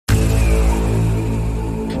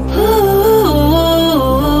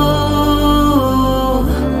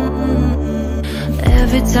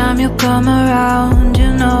Every time you come around,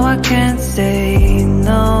 you know I can't say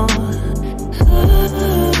no.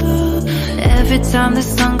 Every time the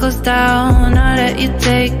sun goes down, I let you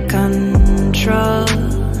take control.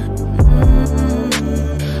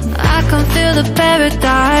 I can feel the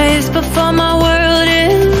paradise before my world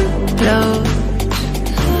implodes.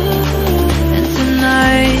 And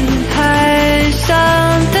tonight has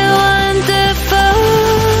something wonderful.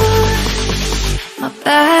 My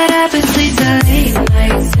bad habits lead to late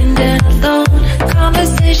nights, sitting alone.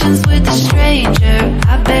 Conversations with a stranger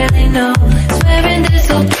I barely know. Swearing this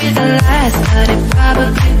will be the last, but it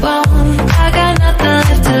probably won't. I got nothing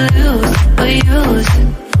left to lose or use.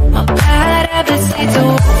 My bad habits lead to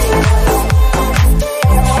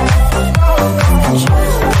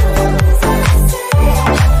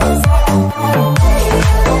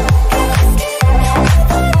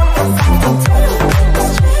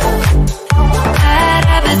bad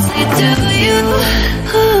habits lead to you.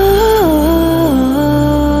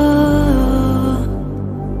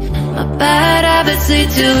 My bad habits lead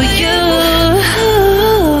to you.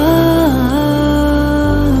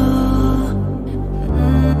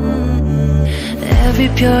 Every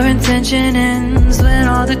pure intention ends when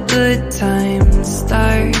all the good times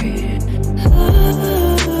start.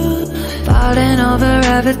 Falling over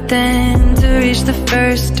everything to reach the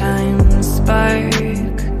first time spark.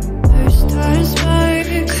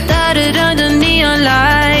 Started under neon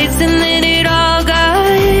lights and then it all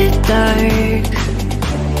got dark.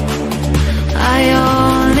 I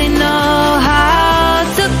only know how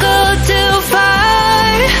to go too far.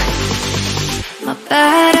 My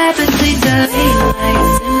bad habits lead to late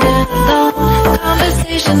nights, sitting alone.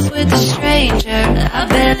 Conversations with a stranger I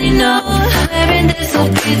barely know. Swearing this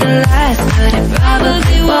will be the last, but it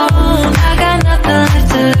probably won't. I got nothing left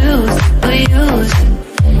to lose or use.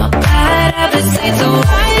 My bad habits lead to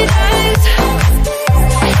white eyes.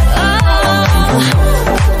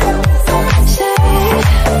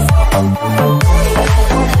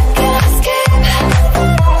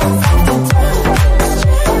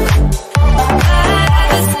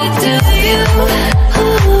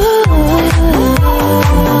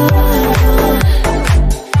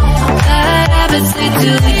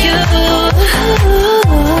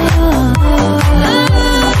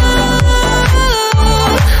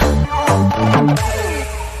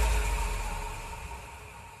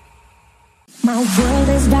 My world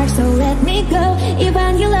is dark, so let me go.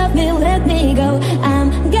 Even you love me, let me go. I'm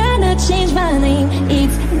gonna change my name.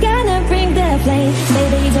 It's gonna bring the flame.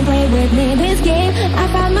 Baby, don't play with me this game. I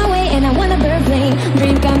found my way and I wanna burn flame.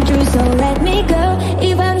 Dream come true, so let me go.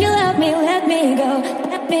 Even you love me, let me go.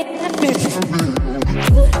 Let me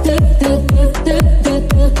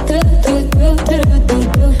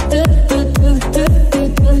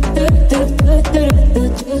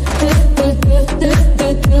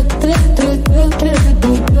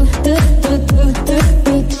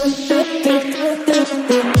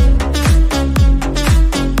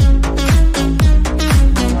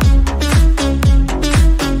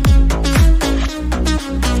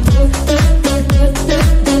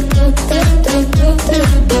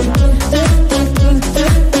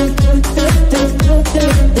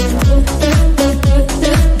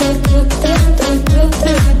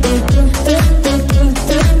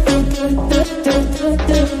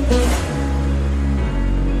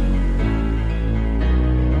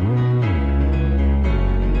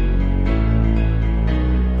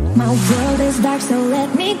My world is dark, so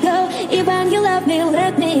let me go. Even you love me,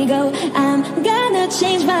 let me go. I'm gonna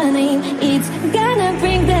change my name. It's gonna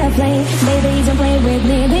bring the flame. Baby, don't play with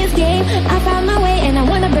me this game. I found my way and I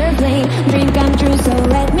wanna burn flame. Dream come true, so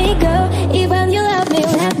let me go. Even you love me,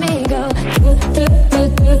 let me go.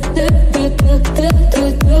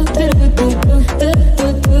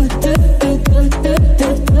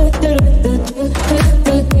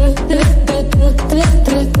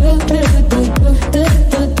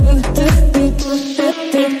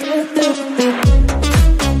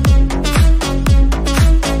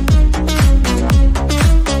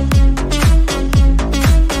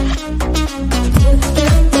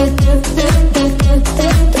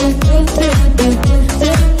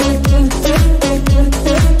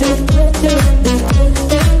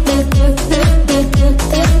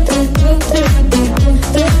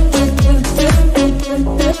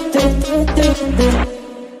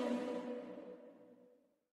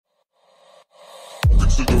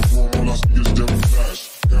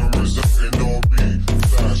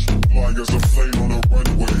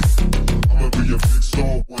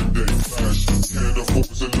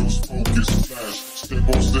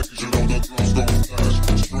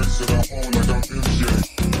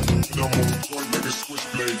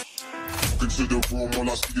 into the room, all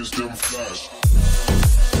I see is them flash.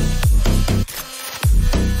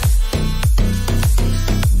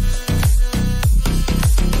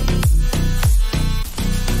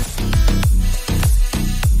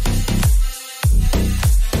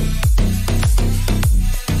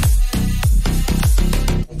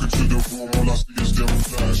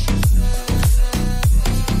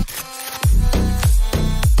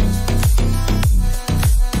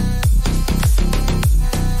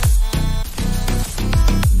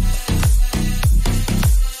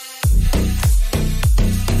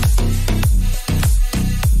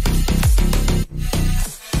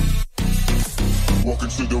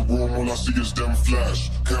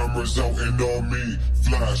 Cameras out and on me,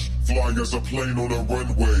 flash, fly as a plane on a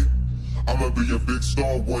runway. I'ma be a big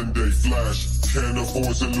star one day, flash. Can't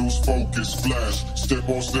afford to lose focus, flash. Step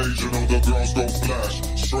on stage and all the girls go flash.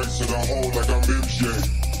 Straight to the hole like I'm MJ.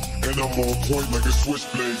 And I'm on point like a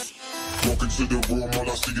switchblade. Walk into the room,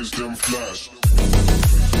 all I see is them flash.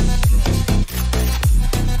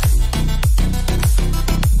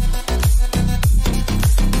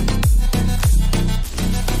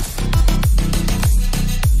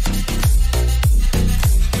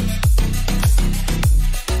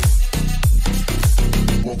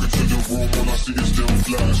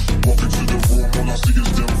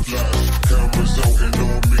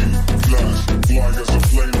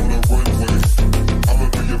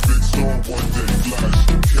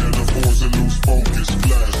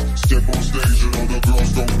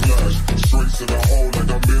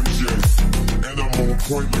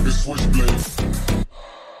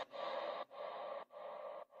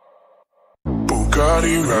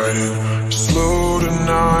 Bugatti riding slow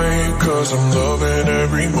tonight, cause I'm loving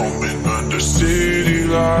every moment under city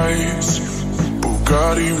lights.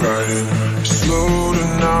 Bugatti riding slow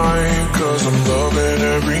tonight, cause I'm loving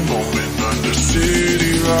every moment under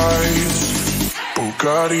city lights.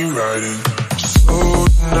 Bugatti riding slow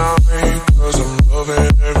tonight, cause I'm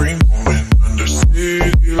loving every moment under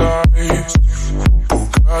city lights.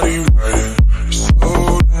 Bugatti riding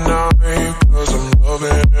slow tonight, cause I'm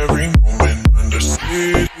loving every moment under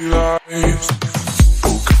city lights.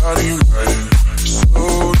 Bugatti riding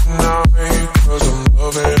slow tonight, cause I'm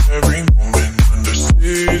loving every moment under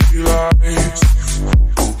city lights.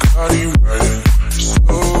 Bugatti riding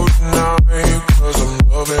slow tonight, cause I'm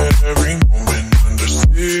loving every moment under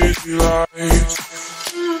city lights.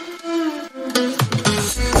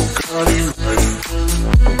 Bugatti riding.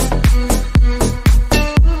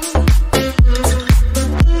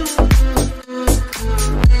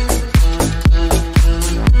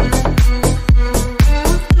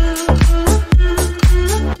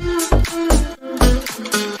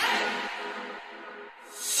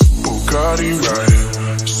 Bugatti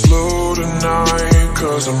riding slow tonight,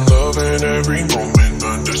 cause I'm loving every moment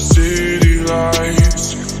under city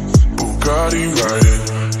lights. Bugatti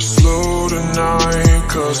riding slow tonight,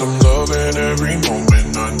 cause I'm loving every moment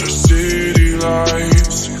under city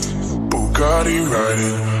lights. Bugatti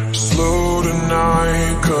riding slow tonight,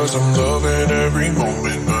 cause I'm loving every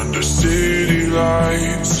moment under city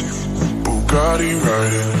lights. Bugatti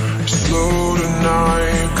riding slow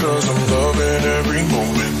tonight, cause I'm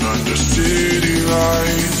loving every moment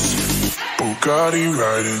under city lights. Bugatti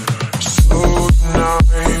riding slow tonight,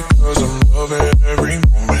 cause I'm loving every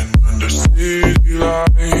moment under city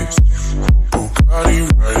lights.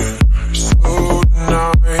 Bugatti riding slow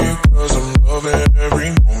tonight, cause I'm loving every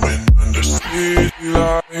moment under city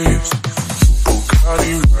lights.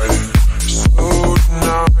 Bugatti riding slow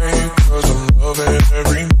tonight, cause I'm loving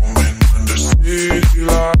every moment under city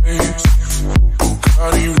lights.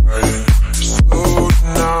 Bugatti riding slow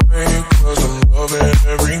tonight, cause I'm loving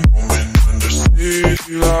every moment under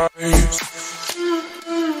city lights.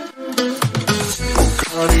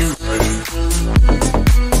 Bugatti riding.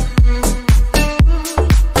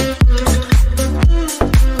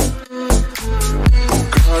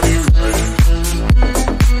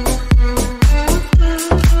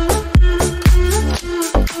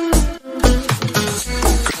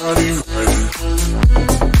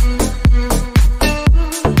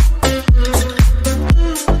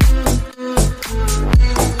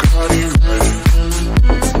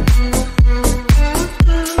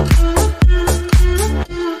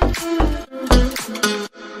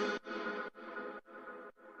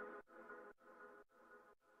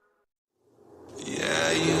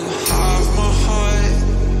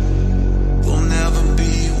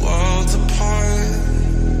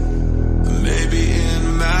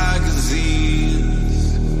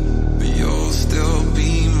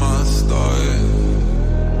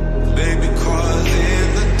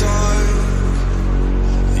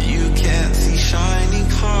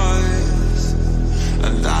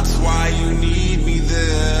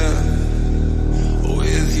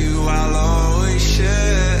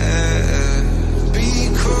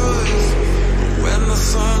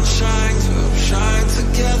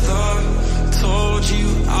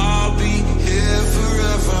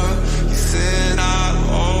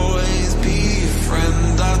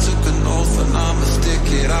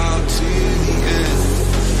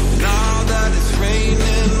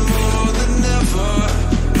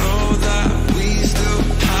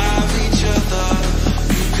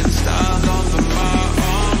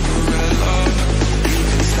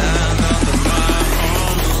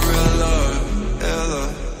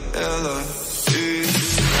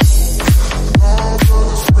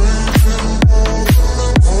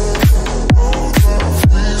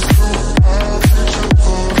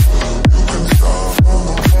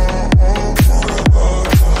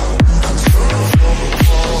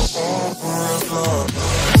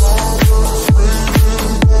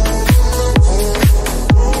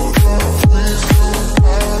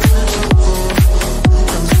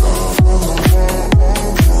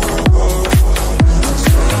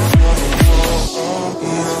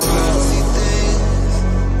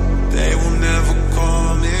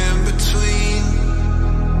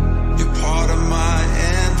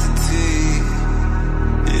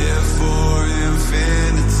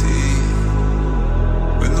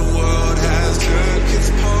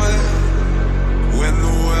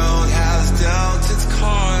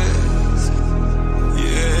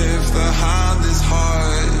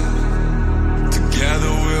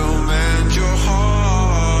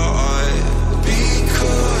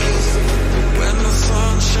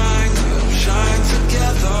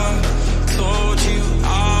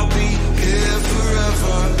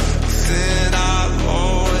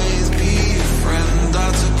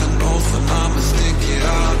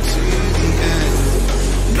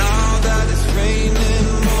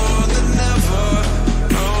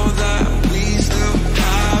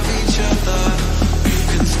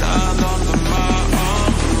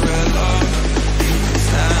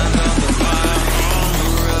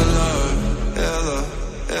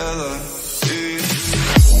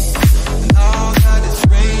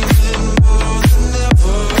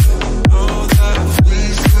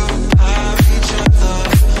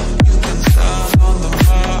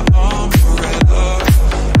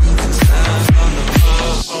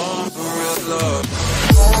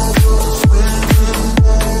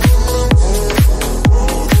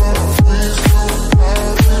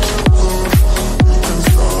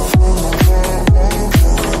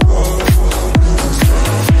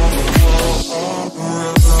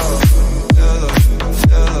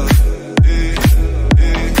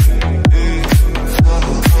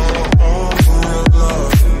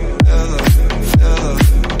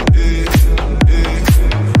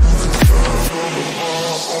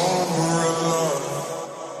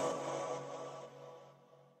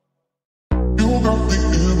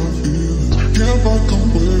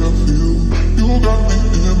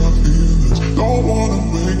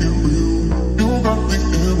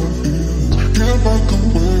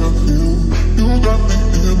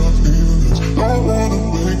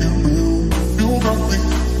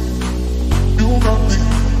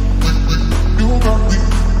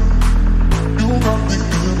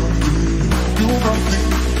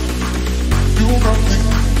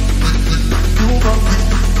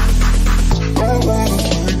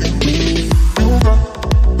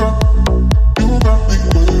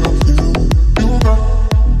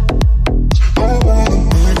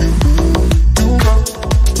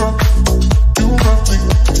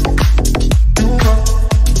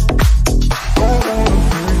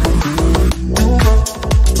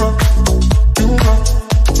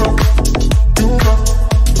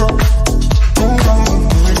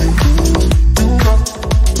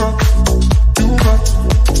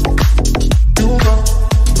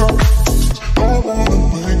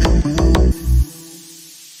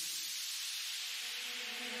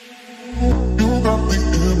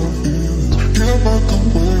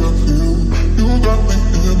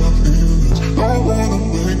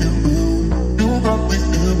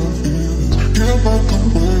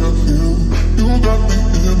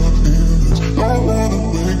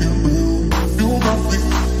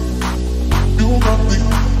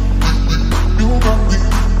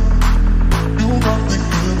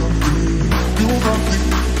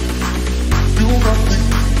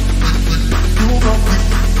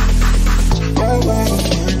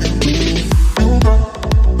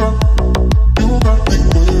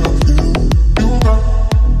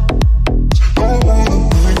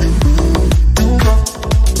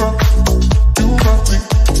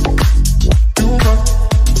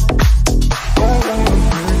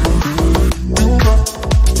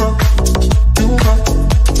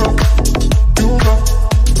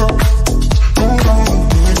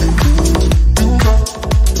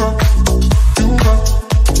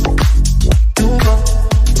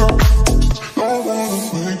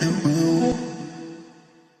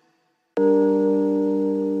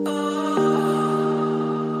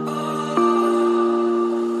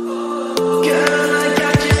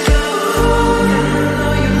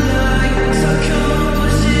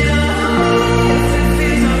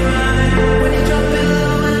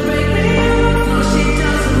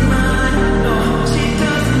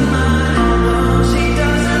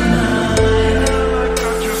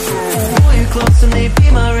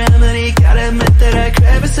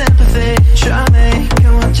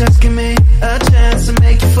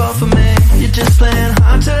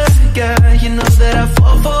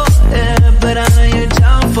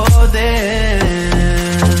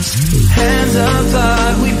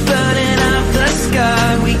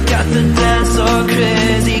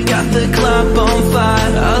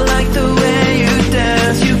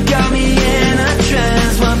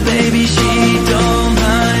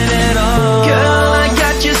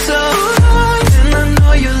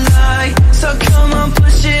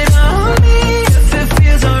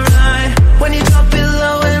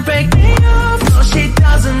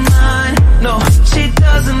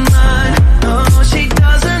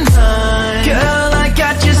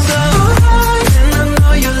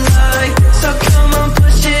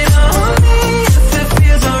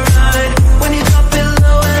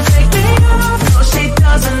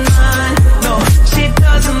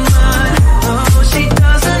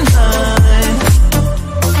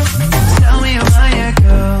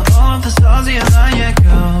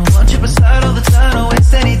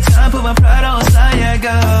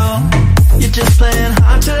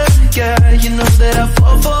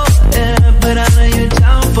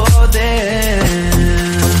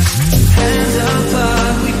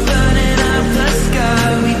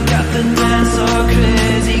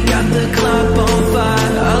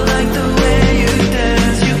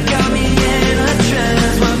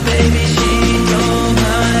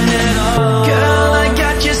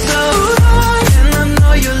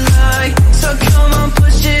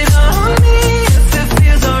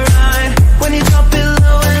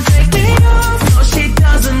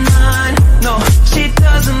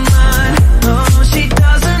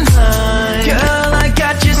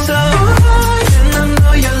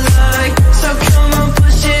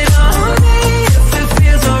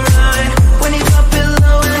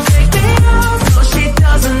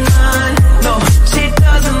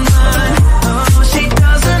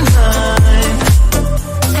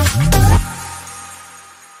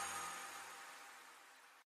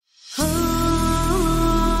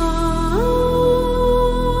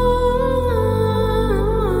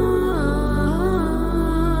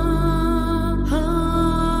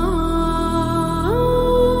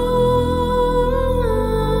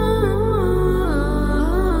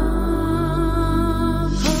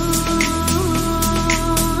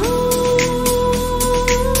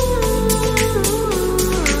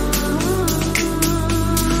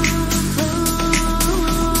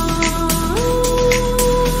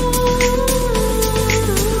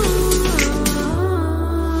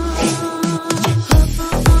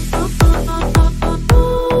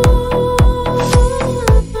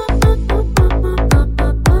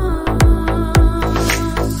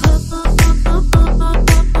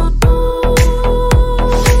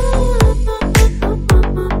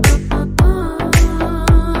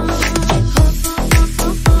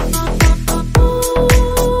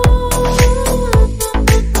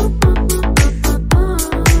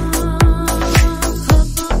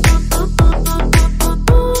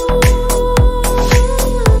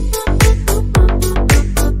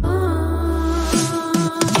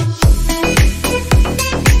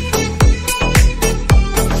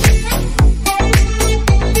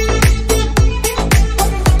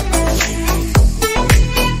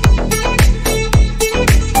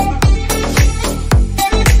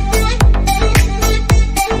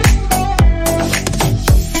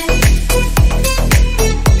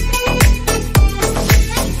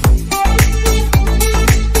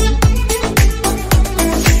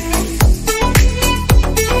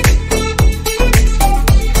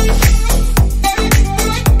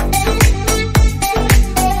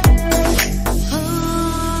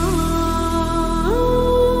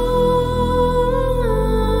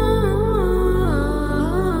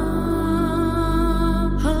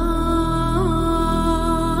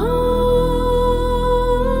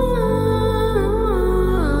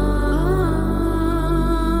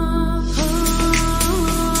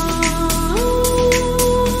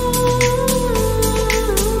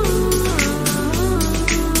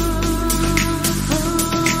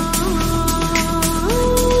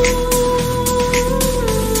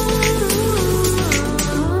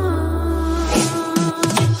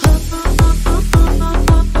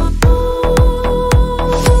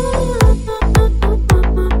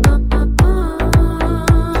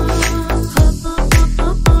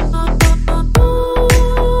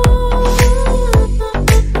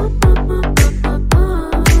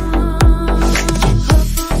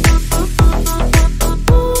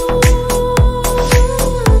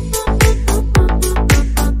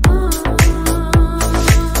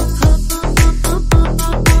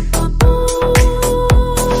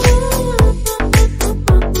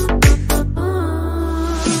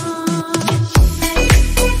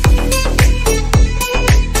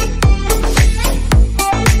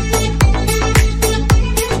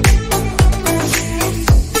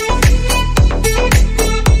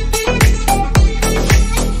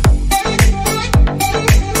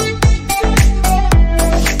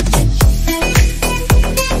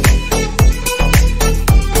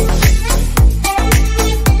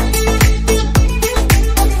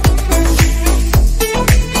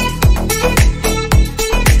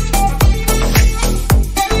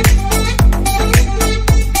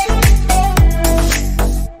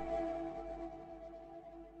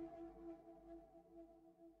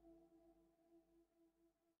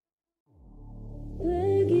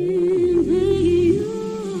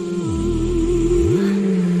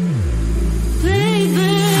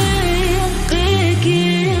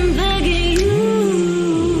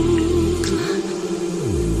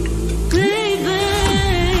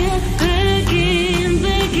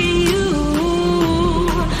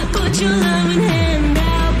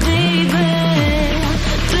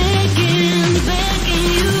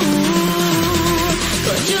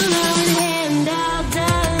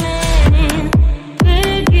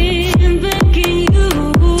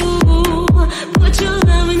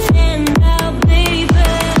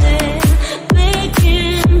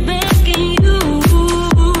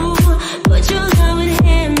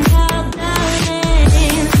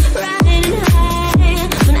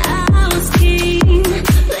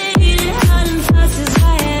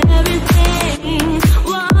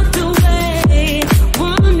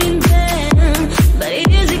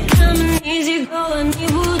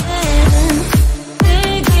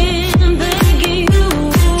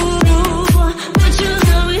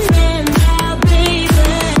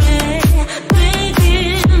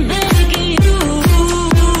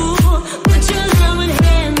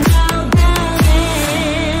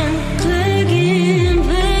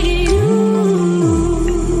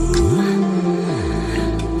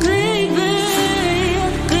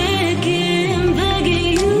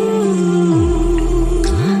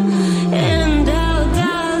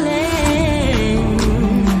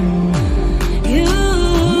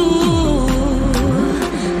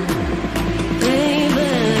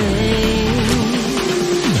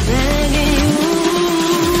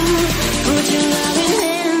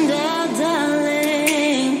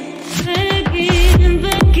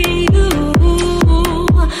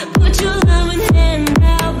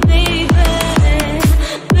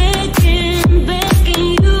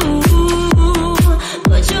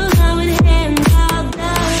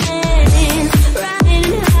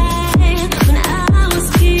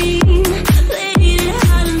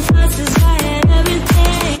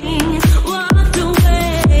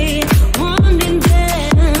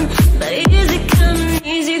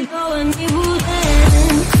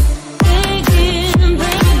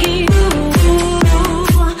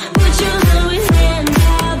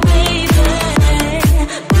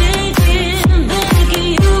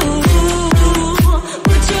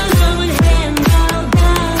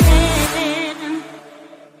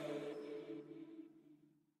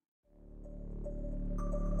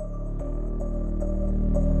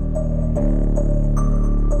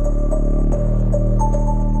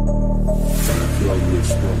 live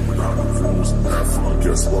strong without the rules. Have fun,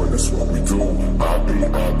 guess what? That's what we do. I be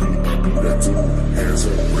that dude. Hands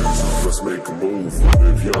up, let's make a move.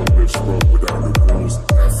 Live young, live strong without the rules.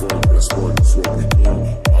 Have fun, guess what? That's what we do.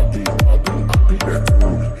 I be that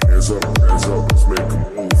dude. Hands up, let's make a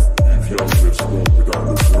move. Live young, live strong without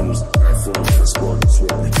the rules. Have fun, guess what? That's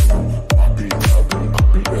what we do. I be that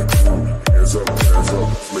dude. Hands up, let's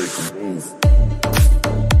make a move.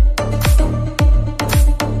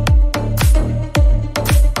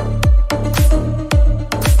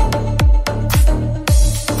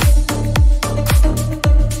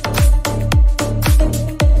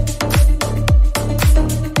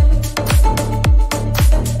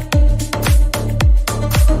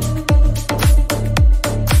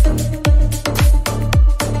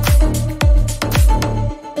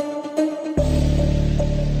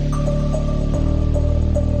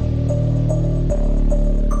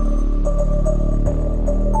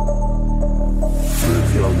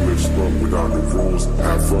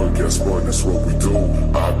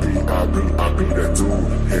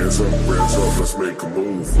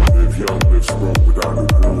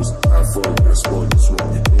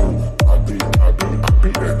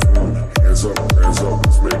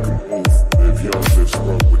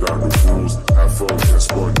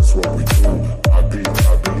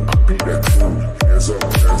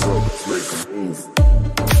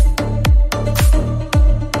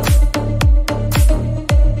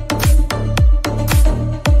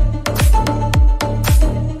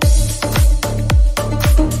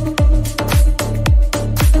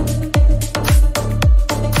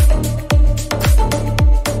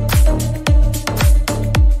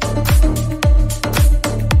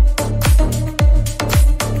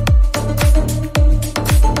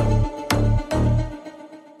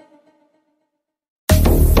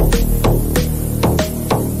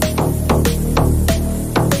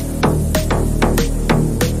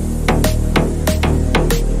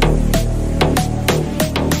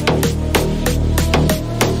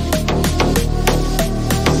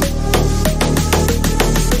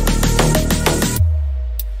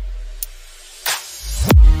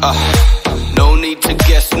 No need to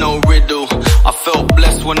guess, no riddle. I felt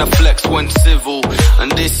blessed when the flex went civil.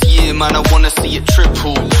 And this year, man, I wanna see it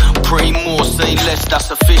triple. Pray more, say less,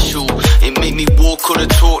 that's official. It made me walk or the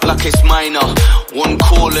talk like it's minor. One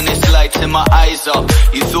call and it's lighting my eyes up.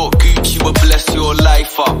 You thought Gucci would bless your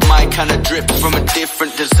life up. My kind of drips from a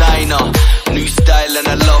different designer. New style and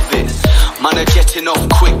I love it. Man are jetting off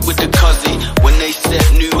quick with the cuzzy. When they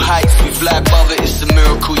set new heights, we fly above it. It's a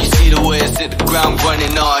miracle, you see the way it's hit the ground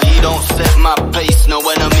running. Nah, he don't set my pace, no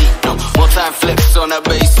enemy. No, more time flex on a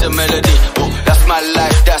bass, a melody. Oh, that's my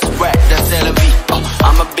life, that's rap, that's LV. Oh,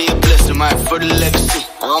 I'ma be a blessing, right, for the legacy.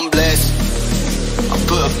 I'm blessed, I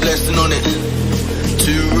put a blessing on it.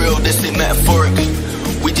 Too real, this ain't metaphoric.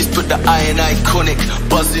 We just put the I in iconic,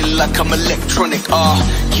 buzzing like I'm electronic.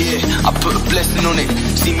 Yeah, I put a blessing on it.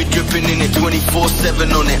 See me dripping in it,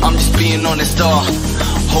 24/7 on it. I'm just being honest.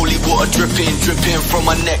 Holy water dripping from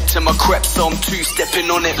my neck to my crep, so I'm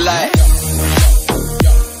two-stepping on it like.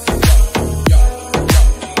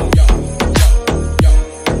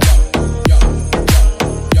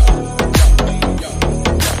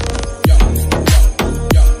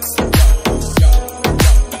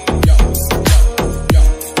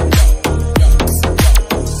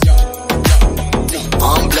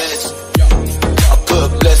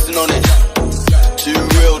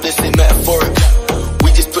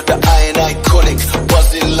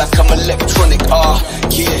 Like I'm electronic,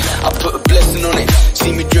 yeah, I put a blessing on it.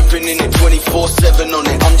 See me dripping in it, 24/7 on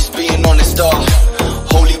it. I'm just being honest,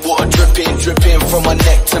 holy water dripping from my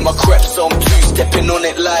neck to my crep, so I'm two-stepping on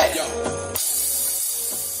it like.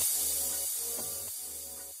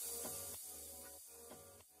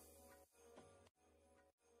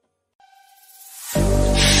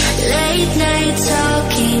 Late night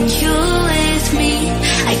talking, you with me.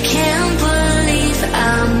 I can't believe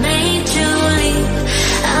I made you leave.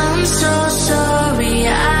 I'm so sorry,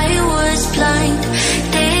 I was blind.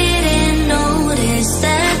 Didn't notice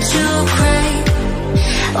that you cried.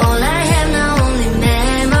 All I have now, only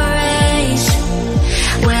memories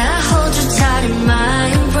where I hold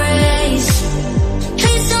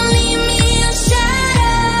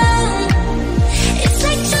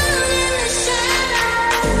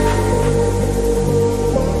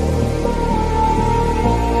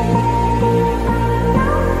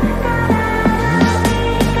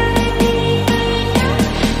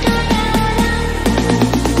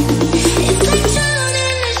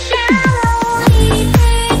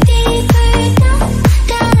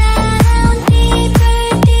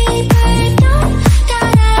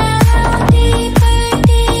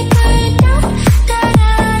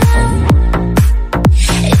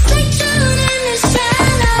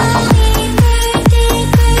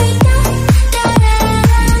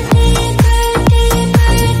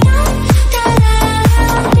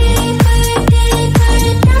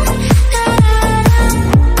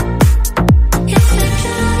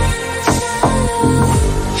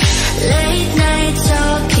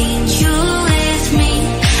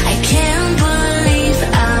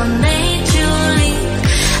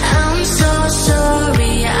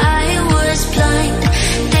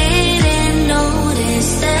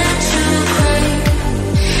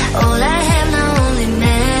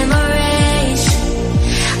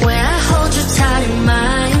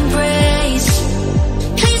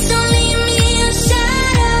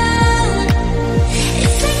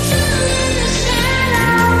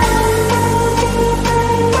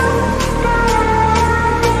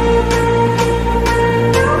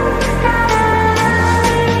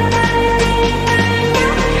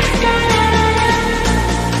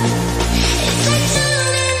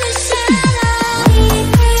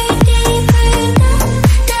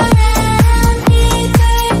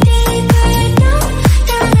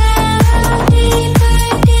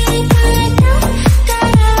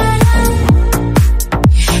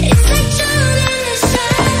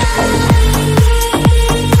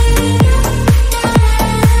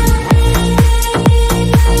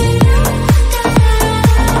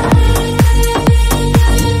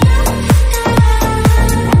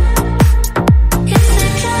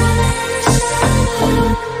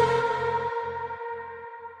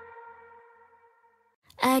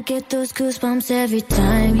I get those goosebumps every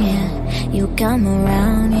time, yeah. You come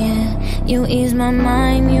around, yeah. You ease my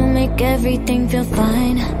mind, you make everything feel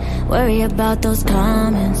fine. Worry about those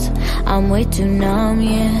comments, I'm way too numb,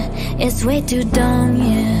 yeah. It's way too dumb,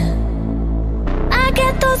 yeah. I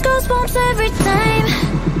get those goosebumps every time.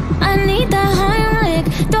 I need that Heimlich,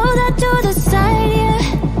 throw that to the side, yeah.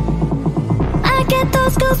 I get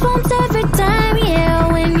those goosebumps every time,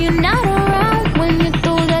 yeah. When you're not around, when you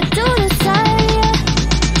throw that to the side, yeah.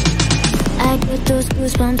 I get those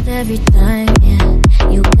goosebumps every time, yeah.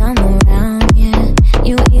 You come around, yeah.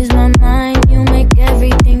 You ease my mind, you make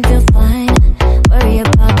everything feel fine. Worry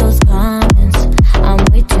about those comments, I'm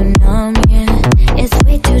way too numb, yeah. It's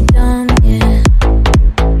way too dumb, yeah.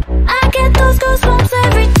 I get those goosebumps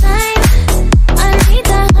every time. I need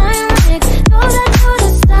that Heimlich, throw that to the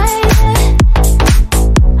side, yeah.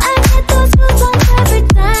 I get those goosebumps every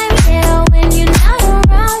time, yeah. When you're not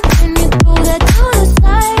around, when you throw that to the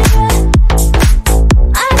side, yeah.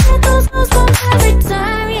 I get those goosebumps every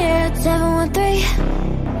time, yeah.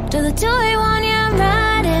 713 to the 281, yeah, I'm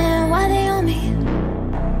riding. Why they on me?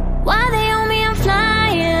 Why they on me? I'm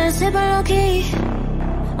flying, sipping low key.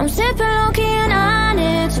 I'm sipping low key and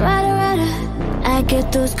Onyx, rider, rider. I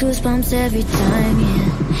get those goosebumps every time, yeah.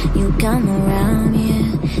 You come around,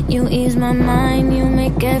 yeah. You ease my mind, you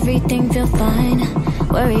make everything feel fine.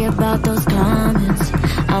 Worry about those comments,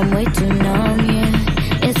 I'm way too numb, yeah.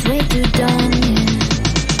 It's way too dumb,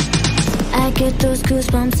 yeah. I get those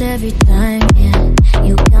goosebumps every time, yeah.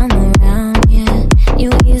 You come around, yeah.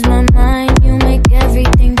 You ease my mind, you make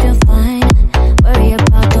everything feel fine. Worry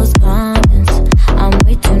about those comments, I'm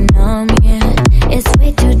way too numb, yeah. It's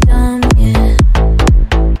way too dumb, yeah.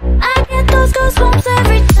 I get those goosebumps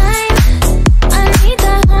every time. I need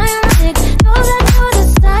that Heimlich, throw that to the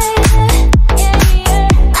side, yeah.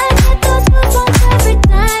 I get those goosebumps every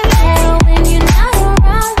time, yeah. When you're not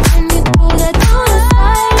around, when you throw that to the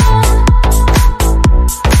side, yeah.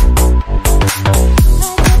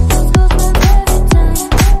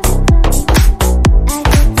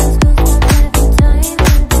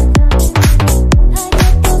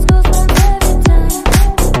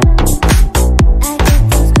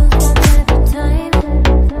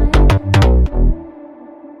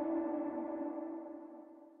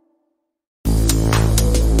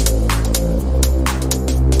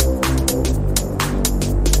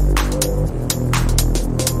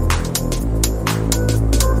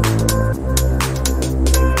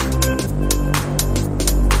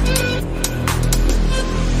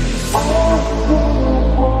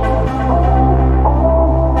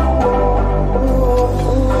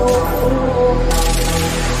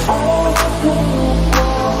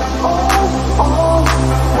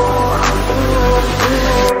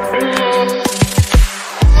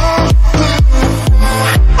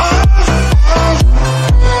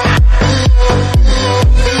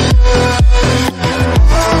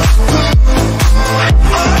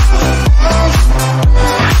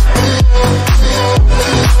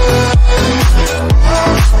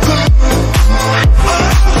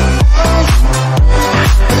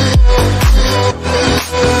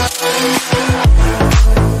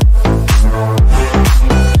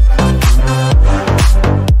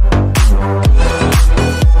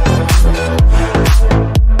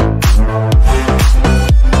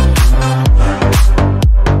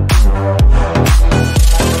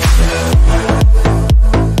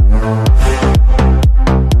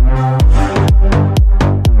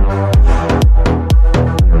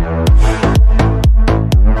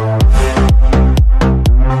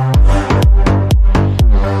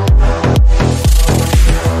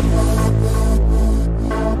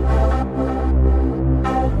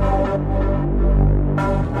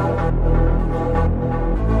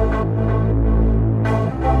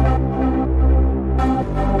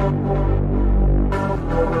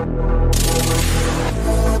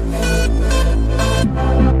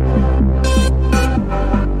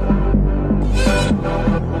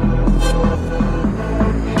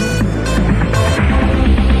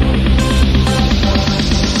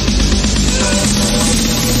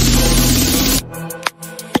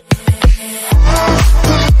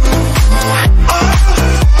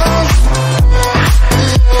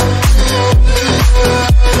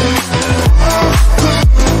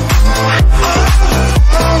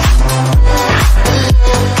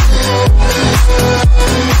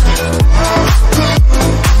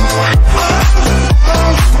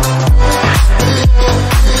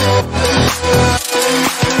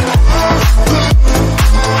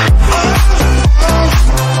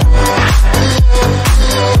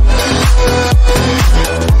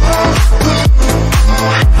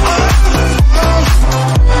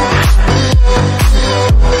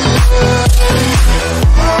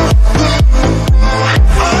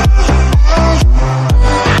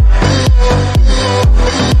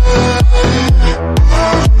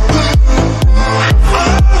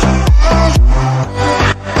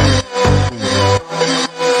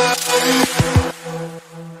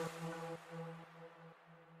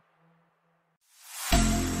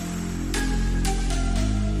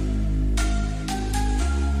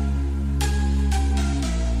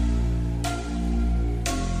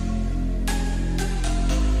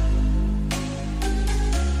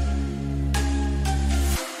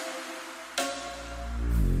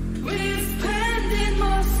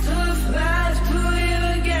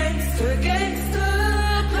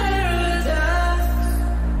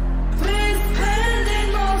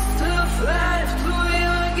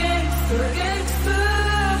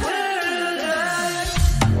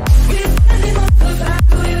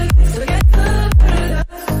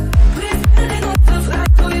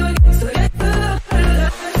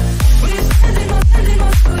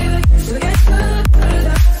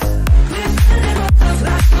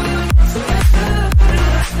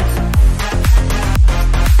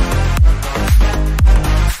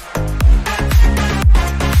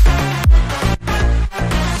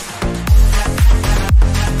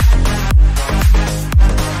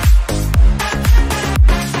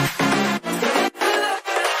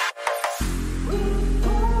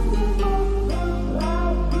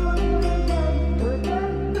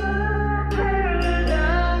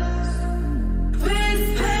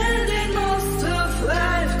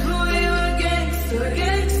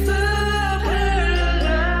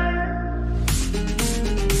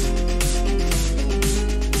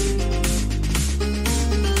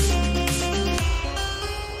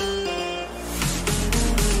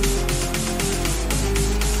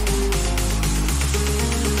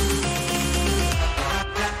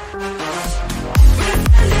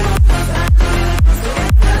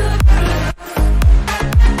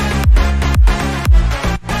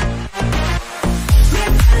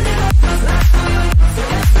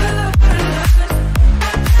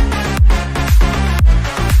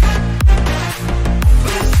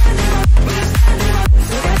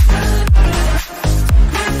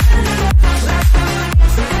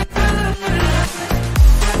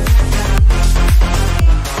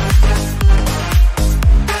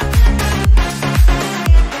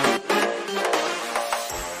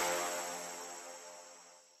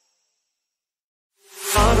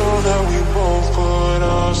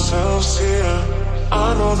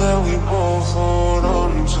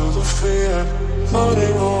 feeling,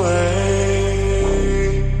 floating away.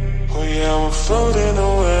 Oh yeah, we're floating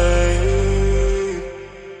away.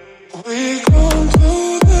 We gon'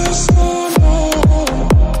 do this alone.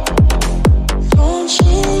 Don't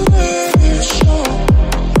you let it show.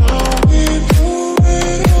 Now we do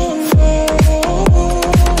it alone.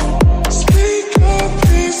 Speak your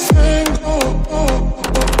peace and go.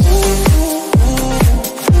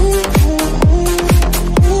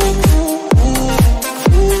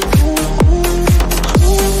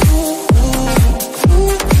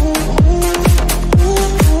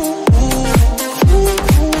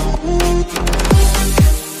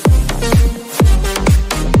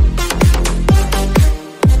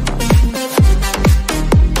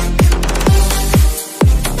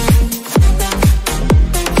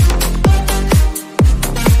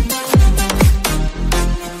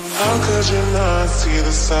 How could you not see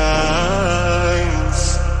the signs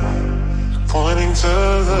pointing to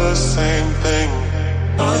the same thing?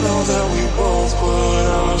 I know that we both put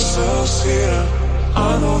ourselves here.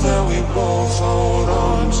 I know that we both hold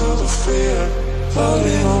on to the fear.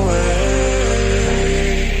 Floating away.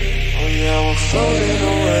 Oh yeah, we're floating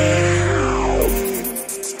away.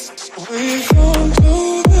 We gon' do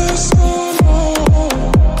this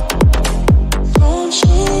alone. Don't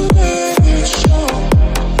you let it show.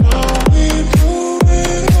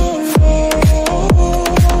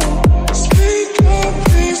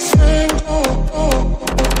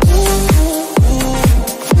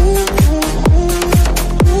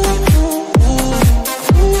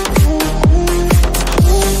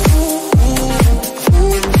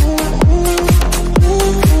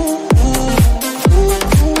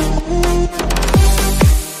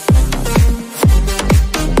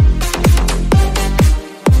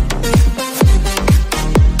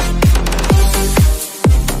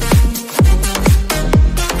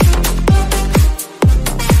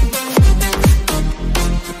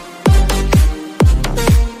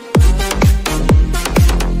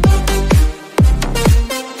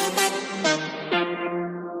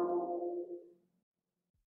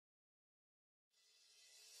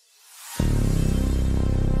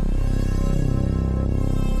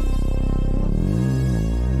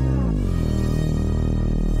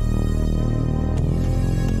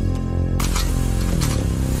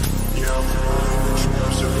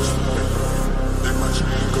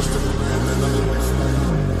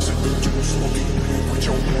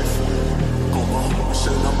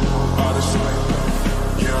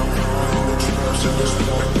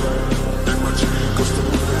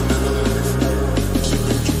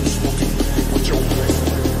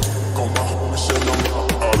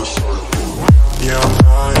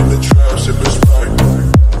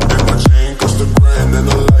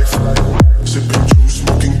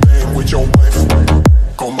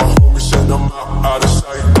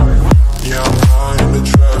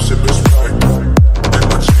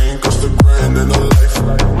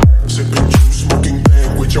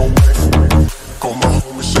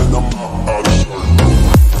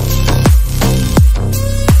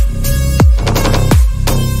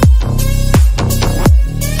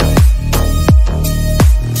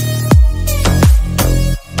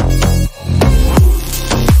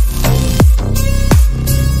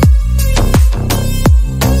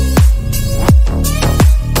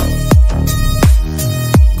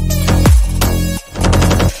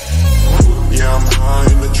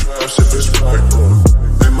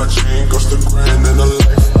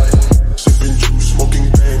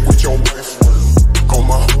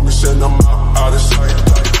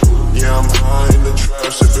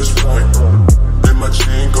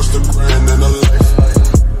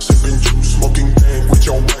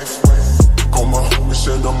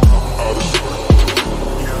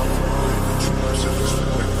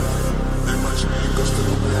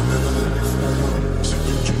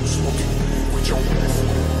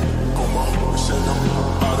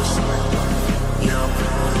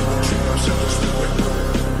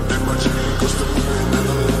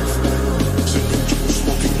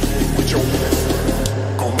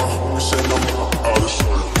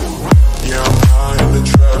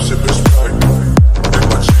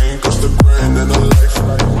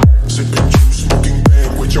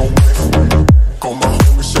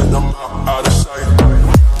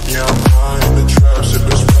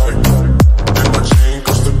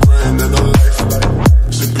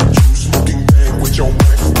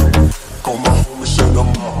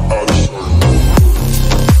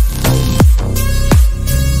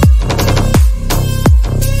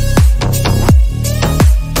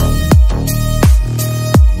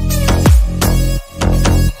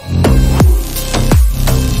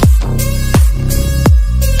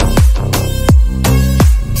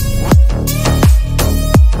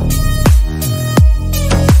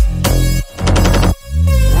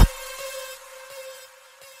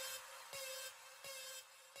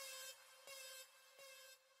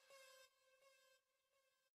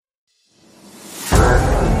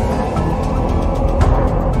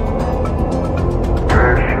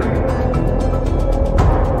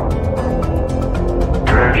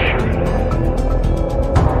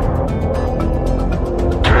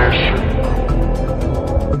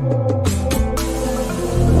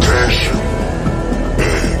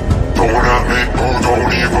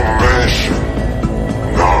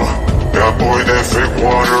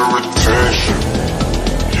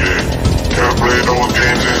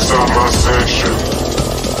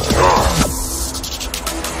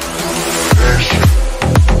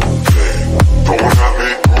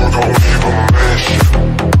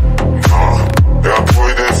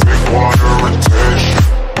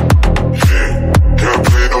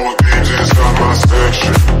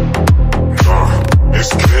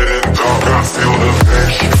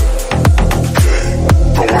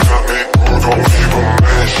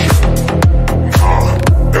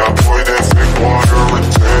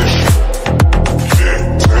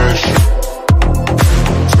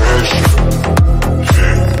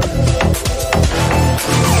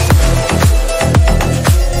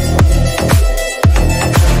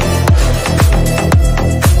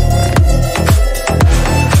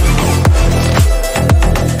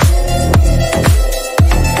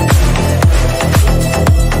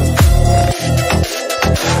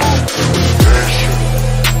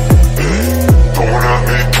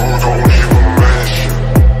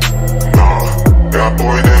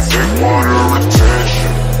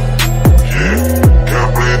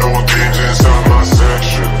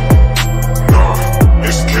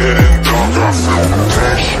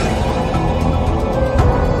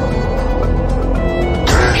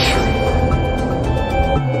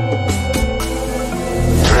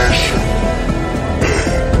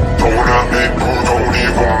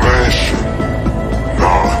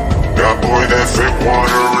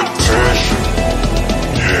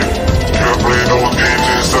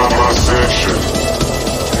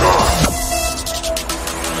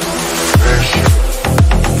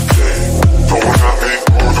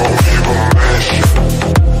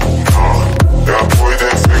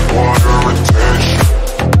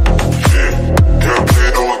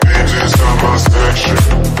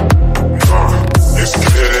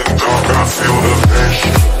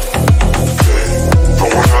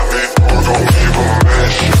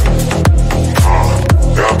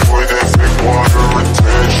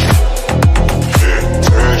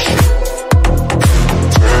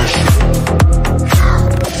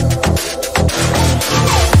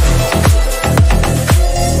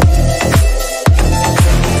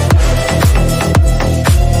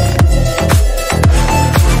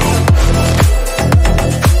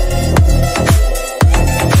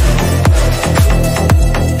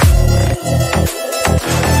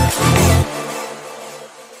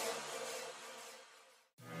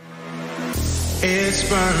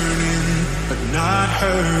 burning, but not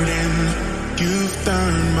hurting. You've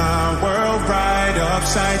turned my world right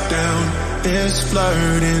upside down. This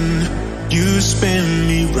flirting, you spin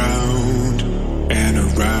me round and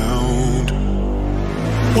around.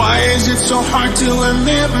 Why is it so hard to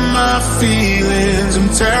admit my feelings? I'm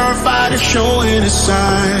terrified of showing a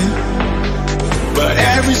sign, but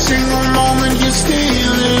every single moment you're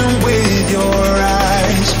stealing with your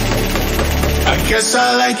eyes. I guess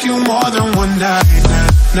I like you more than one night. Na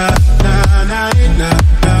na na na na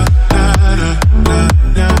na na na na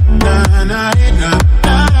na na na na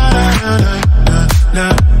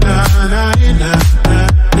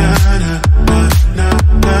na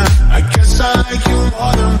na. I guess I like you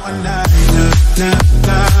more than one night. Na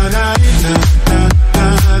na na na na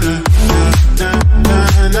na na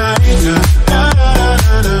na na na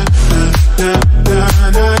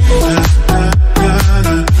na.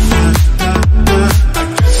 I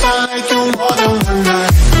guess I like you more than one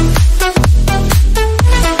night.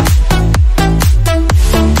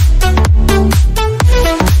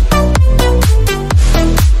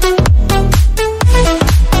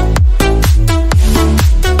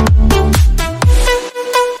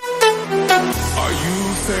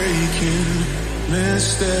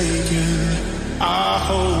 Mistaken, I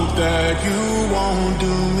hope that you won't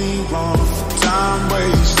do me wrong. Time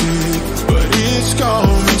wasted, but it's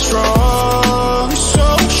coming strong, so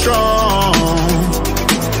strong.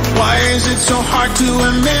 Why is it so hard to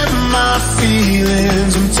admit my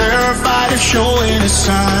feelings? I'm terrified of showing a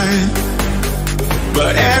sign,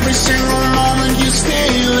 but every single moment you're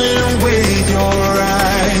stealing with your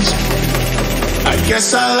eyes. I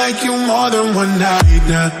guess I like you more than one night.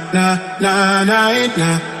 Na na na na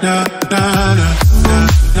na na na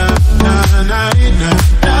na na na na na.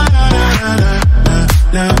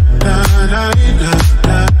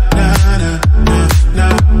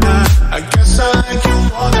 I guess I like you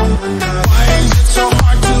more than one night. Why is it so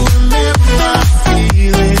hard to admit my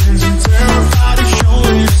feelings? I'm terrified of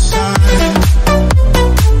showing a sign,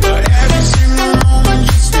 but every single moment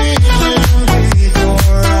you're stealing with your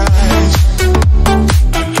eyes.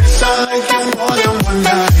 I like you more than one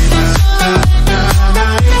night.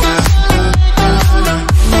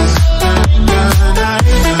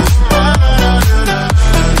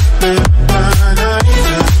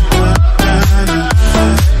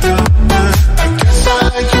 I guess I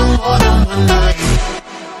like you more than one night.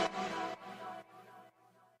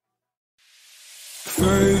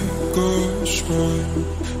 Fake or smile,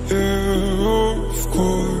 yeah, of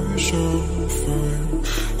course I'm fine.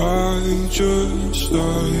 I just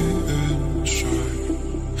lie inside.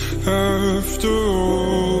 After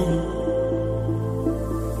all,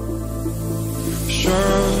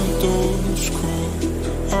 shadows call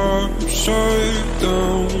upside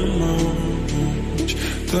down my watch.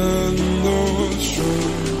 Then the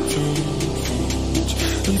sun unfolds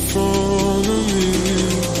in front of me.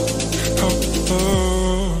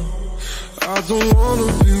 I don't wanna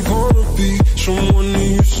be someone you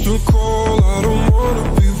used to call. I don't wanna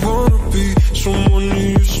be someone you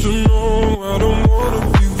used to know. I don't wanna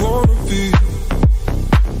be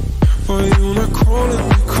why you not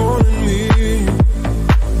calling me?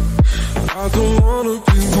 I don't wanna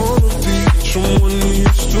be someone you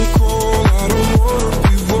used to call. I don't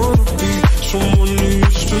wanna be someone you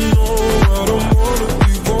used to know. I don't wanna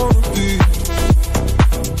be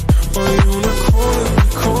why you not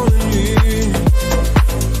calling me?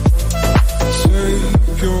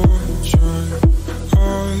 Take your time, I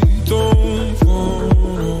don't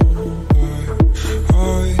wanna lie.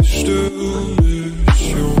 I still miss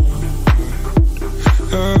you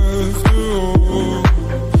after all.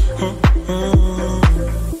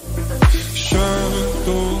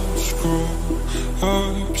 Shadows go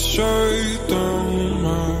upside down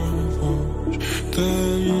my watch.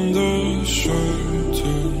 Then the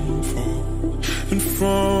curtain falls in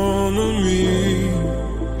front of me.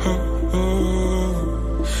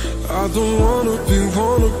 I don't wanna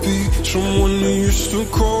be someone you used to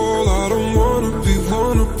call. I don't wanna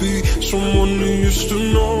be someone you used to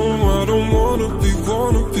know. I don't wanna be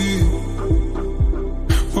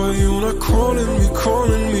why you not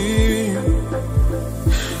calling me?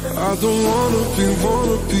 I don't wanna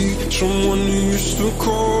be someone you used to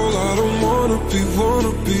call. I don't wanna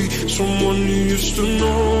be someone you used to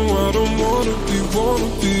know. I don't wanna be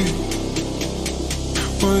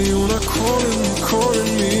why you not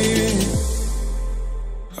calling me?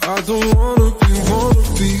 I don't wanna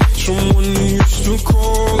be someone you used to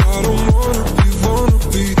call. I don't wanna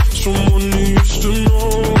be someone you used to know.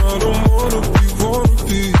 I don't wanna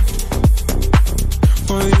be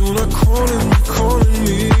why you not calling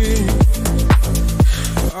me?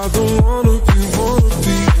 I don't wanna be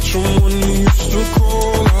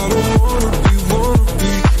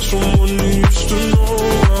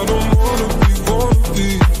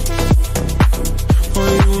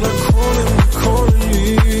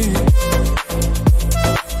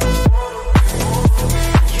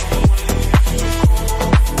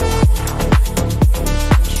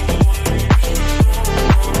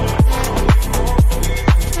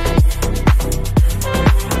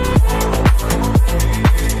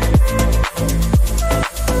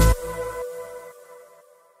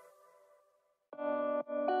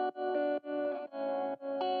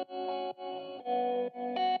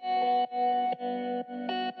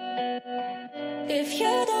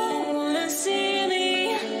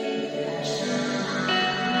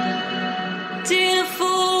Did a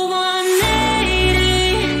full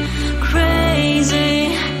 180,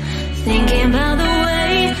 crazy, thinking about the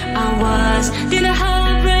way I was. Did a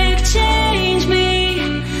heartbreak change me?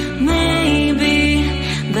 Maybe,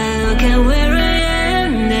 but look at where I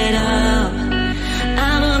ended up.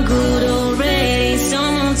 I'm a good old lady, so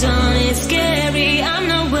moved on, it's scary. I'm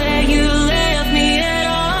not where you left me at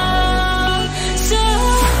all. So,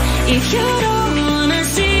 if you don't wanna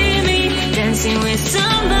see me dancing with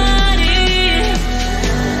somebody,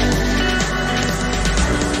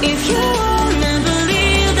 if you wanna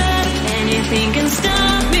believe that anything can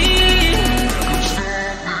stop me,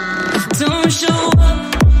 don't show up,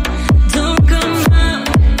 don't come out,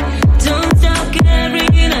 don't stop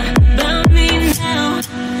caring about me now.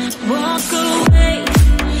 Walk away,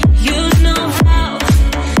 you know how,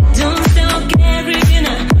 don't stop caring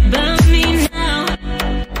about me now.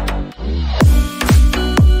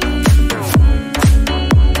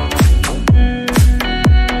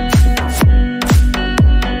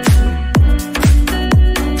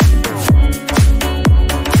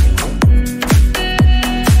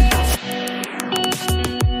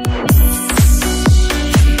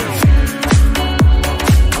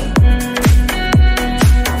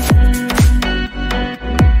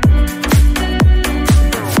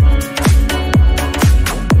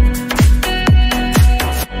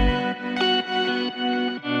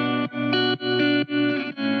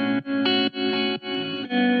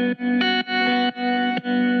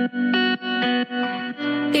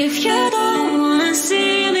 If you don't wanna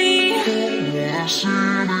see me,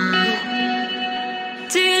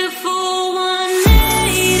 did a full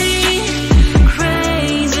 180,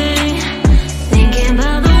 crazy, thinking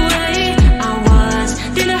about the way I was.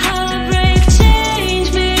 Did a heartbreak change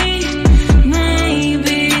me?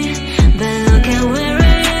 Maybe, but look at where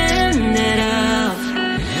I ended up.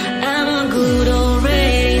 I'm a good old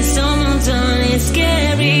lady, so moved on, it's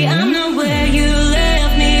scary. I'm not where you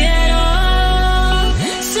left me at all.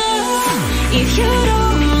 So, if you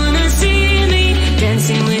don't wanna see me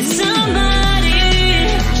dancing with somebody,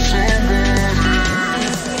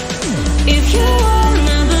 if you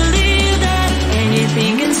wanna believe that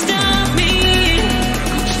anything can stop me,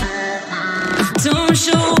 don't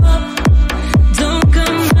show up, don't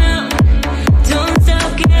come out, don't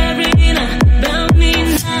stop caring about me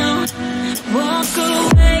now. Walk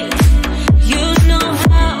away, you know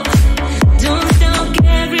how, don't stop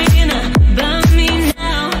caring about me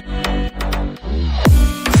now.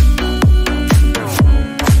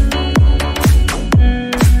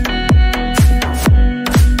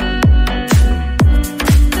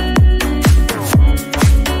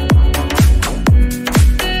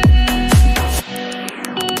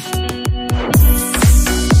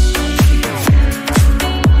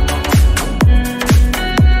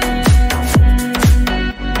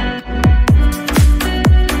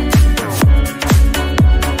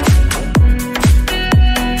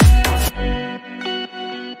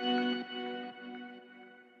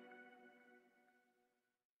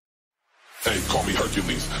 Hey, call me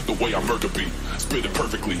Hercules, the way I murder beat. Spit it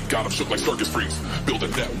perfectly, got 'em shook like circus freaks. Build a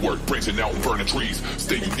network, branching out and burning trees.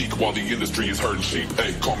 Stay unique while the industry is herding sheep.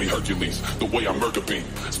 Hey, call me Hercules, the way I murder beat.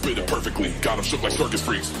 Spit it perfectly, got 'em shook like circus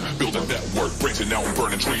freaks. Build a network, branching out and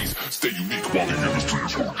burning trees. Stay unique while the industry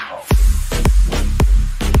is herding sheep.